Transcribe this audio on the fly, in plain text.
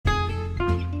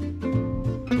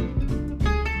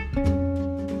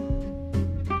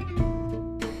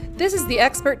This is the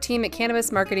expert team at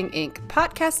Cannabis Marketing Inc.,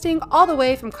 podcasting all the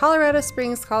way from Colorado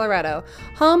Springs, Colorado,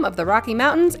 home of the Rocky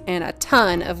Mountains and a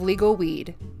ton of legal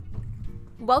weed.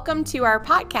 Welcome to our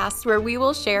podcast where we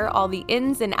will share all the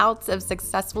ins and outs of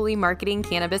successfully marketing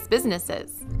cannabis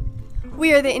businesses.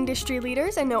 We are the industry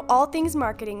leaders and know all things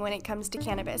marketing when it comes to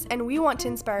cannabis, and we want to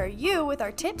inspire you with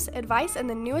our tips, advice, and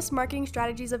the newest marketing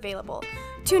strategies available.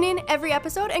 Tune in every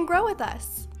episode and grow with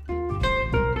us.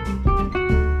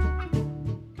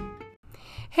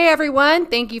 Hey everyone,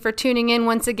 thank you for tuning in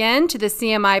once again to the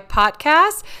CMI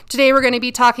podcast. Today we're going to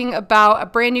be talking about a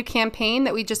brand new campaign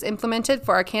that we just implemented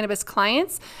for our cannabis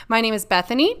clients. My name is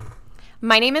Bethany.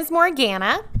 My name is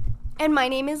Morgana. And my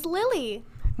name is Lily.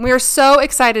 We are so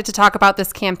excited to talk about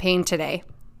this campaign today.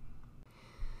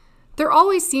 There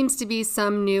always seems to be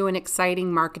some new and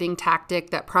exciting marketing tactic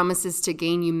that promises to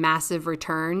gain you massive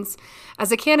returns.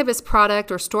 As a cannabis product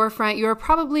or storefront, you are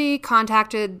probably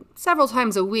contacted several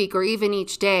times a week or even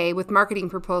each day with marketing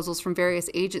proposals from various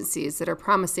agencies that are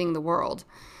promising the world.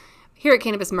 Here at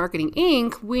Cannabis Marketing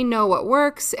Inc., we know what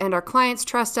works, and our clients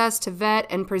trust us to vet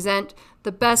and present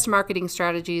the best marketing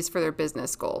strategies for their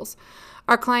business goals.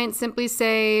 Our clients simply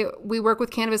say, we work with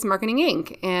Cannabis Marketing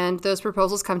Inc., and those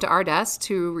proposals come to our desk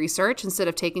to research instead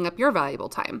of taking up your valuable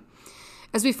time.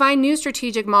 As we find new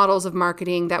strategic models of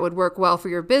marketing that would work well for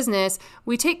your business,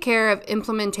 we take care of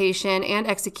implementation and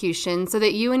execution so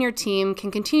that you and your team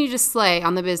can continue to slay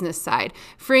on the business side,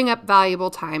 freeing up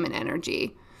valuable time and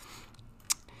energy.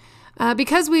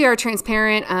 Because we are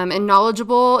transparent and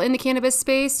knowledgeable in the cannabis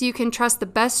space, you can trust the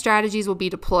best strategies will be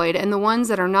deployed, and the ones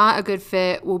that are not a good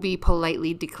fit will be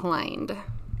politely declined.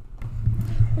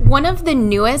 One of the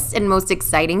newest and most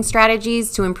exciting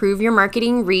strategies to improve your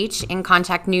marketing reach and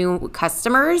contact new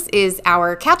customers is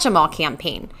our Catch 'em All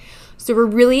campaign. So we're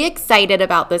really excited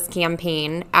about this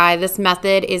campaign. This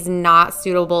method is not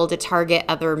suitable to target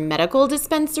other medical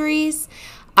dispensaries.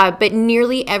 But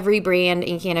nearly every brand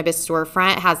in cannabis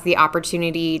storefront has the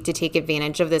opportunity to take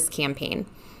advantage of this campaign.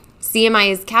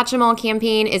 CMI's Catch 'em All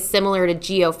campaign is similar to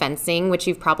geofencing, which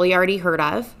you've probably already heard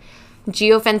of.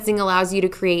 Geofencing allows you to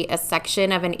create a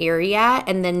section of an area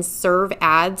and then serve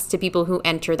ads to people who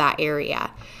enter that area.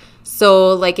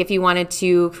 So like if you wanted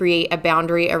to create a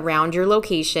boundary around your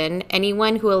location,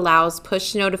 anyone who allows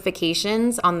push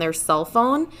notifications on their cell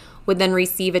phone would then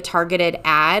receive a targeted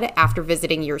ad after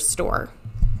visiting your store.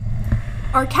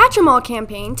 Our Catch 'em All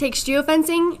campaign takes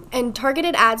geofencing and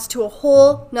targeted ads to a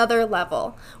whole nother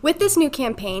level. With this new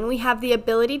campaign, we have the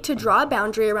ability to draw a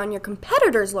boundary around your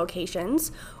competitors'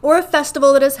 locations, or a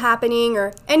festival that is happening,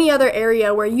 or any other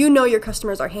area where you know your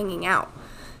customers are hanging out.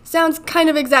 Sounds kind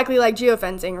of exactly like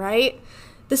geofencing, right?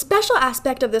 The special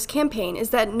aspect of this campaign is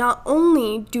that not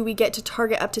only do we get to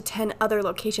target up to 10 other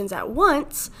locations at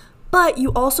once, but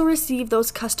you also receive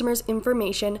those customers'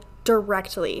 information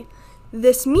directly.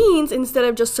 This means instead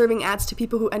of just serving ads to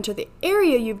people who enter the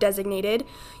area you've designated,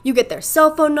 you get their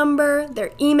cell phone number,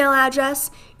 their email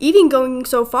address, even going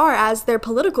so far as their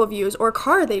political views or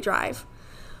car they drive.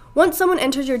 Once someone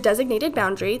enters your designated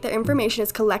boundary, their information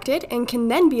is collected and can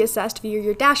then be assessed via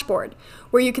your dashboard,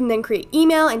 where you can then create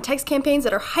email and text campaigns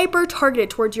that are hyper-targeted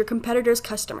towards your competitors'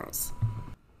 customers.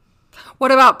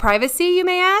 What about privacy, you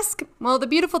may ask? Well, the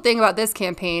beautiful thing about this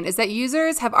campaign is that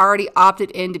users have already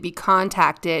opted in to be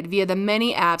contacted via the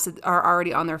many apps that are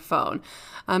already on their phone.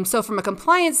 So from a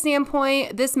compliance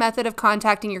standpoint, this method of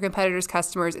contacting your competitors'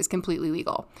 customers is completely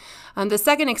legal. The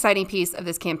second exciting piece of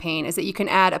this campaign is that you can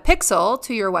add a pixel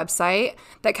to your website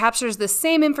that captures the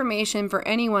same information for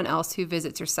anyone else who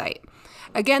visits your site.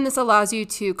 Again, this allows you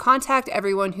to contact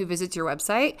everyone who visits your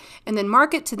website and then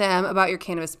market to them about your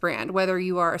cannabis brand, whether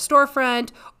you are a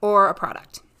storefront or a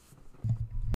product.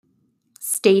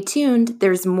 Stay tuned.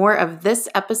 There's more of this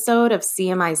episode of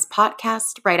CMI's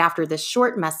podcast right after this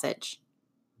short message.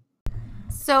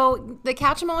 So the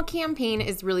Catch 'em All campaign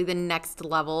is really the next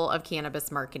level of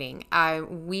cannabis marketing.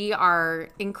 We are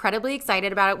incredibly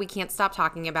excited about it. We can't stop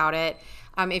talking about it.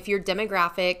 If your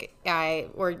demographic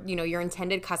or your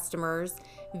intended customers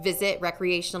visit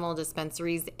recreational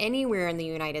dispensaries anywhere in the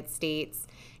United States,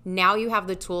 now you have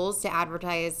the tools to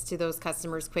advertise to those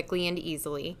customers quickly and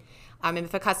easily.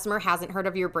 If a customer hasn't heard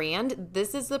of your brand,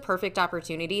 this is the perfect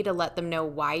opportunity to let them know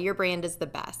why your brand is the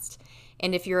best.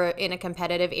 And if you're in a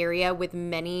competitive area with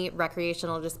many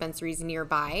recreational dispensaries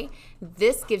nearby,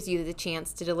 this gives you the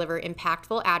chance to deliver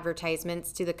impactful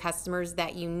advertisements to the customers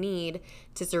that you need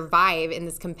to survive in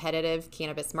this competitive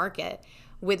cannabis market.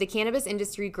 With the cannabis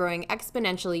industry growing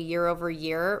exponentially year over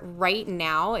year, right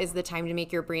now is the time to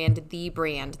make your brand the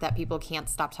brand that people can't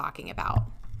stop talking about.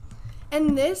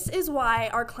 And this is why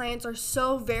our clients are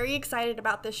so very excited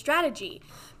about this strategy.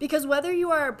 Because whether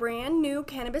you are a brand new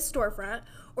cannabis storefront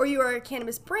or you are a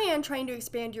cannabis brand trying to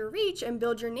expand your reach and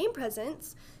build your name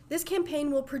presence, this campaign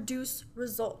will produce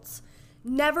results.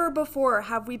 Never before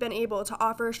have we been able to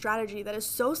offer a strategy that is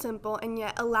so simple and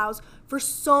yet allows for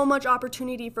so much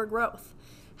opportunity for growth.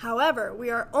 However, we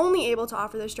are only able to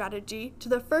offer this strategy to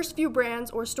the first few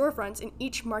brands or storefronts in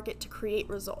each market to create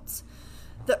results.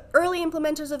 The early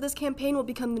implementers of this campaign will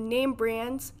become the name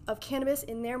brands of cannabis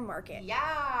in their market. Yeah.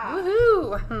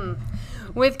 Woohoo!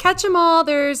 With Catch 'em All,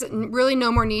 there's really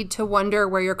no more need to wonder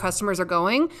where your customers are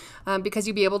going because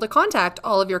you'll be able to contact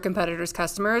all of your competitors'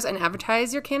 customers and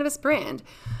advertise your cannabis brand.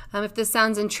 If this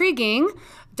sounds intriguing,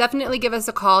 definitely give us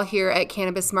a call here at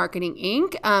Cannabis Marketing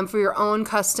Inc. For your own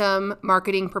custom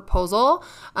marketing proposal,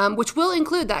 which will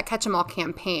include that Catch 'em All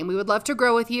campaign. We would love to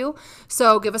grow with you,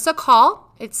 so give us a call.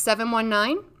 It's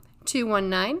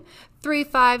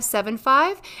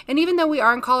 719-219-3575. And even though we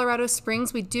are in Colorado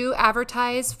Springs, we do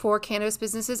advertise for cannabis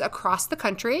businesses across the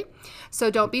country.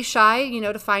 So don't be shy,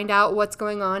 to find out what's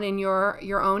going on in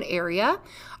your own area.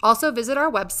 Also visit our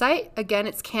website. Again,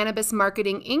 it's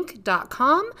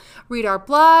cannabismarketinginc.com. Read our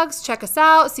blogs, check us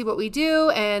out, see what we do,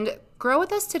 and grow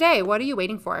with us today. What are you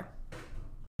waiting for?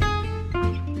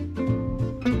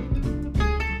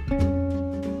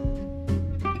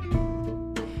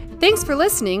 Thanks for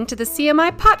listening to the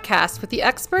CMI podcast with the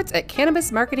experts at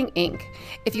Cannabis Marketing Inc.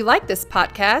 If you like this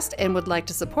podcast and would like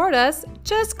to support us,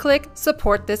 just click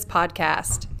Support This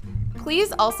Podcast.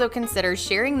 Please also consider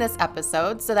sharing this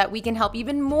episode so that we can help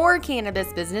even more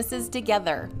cannabis businesses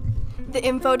together. The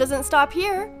info doesn't stop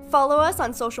here. Follow us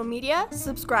on social media,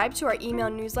 subscribe to our email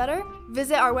newsletter,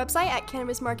 visit our website at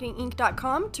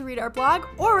cannabismarketinginc.com to read our blog,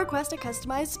 or request a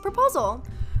customized proposal.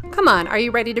 Come on, are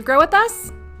you ready to grow with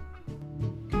us?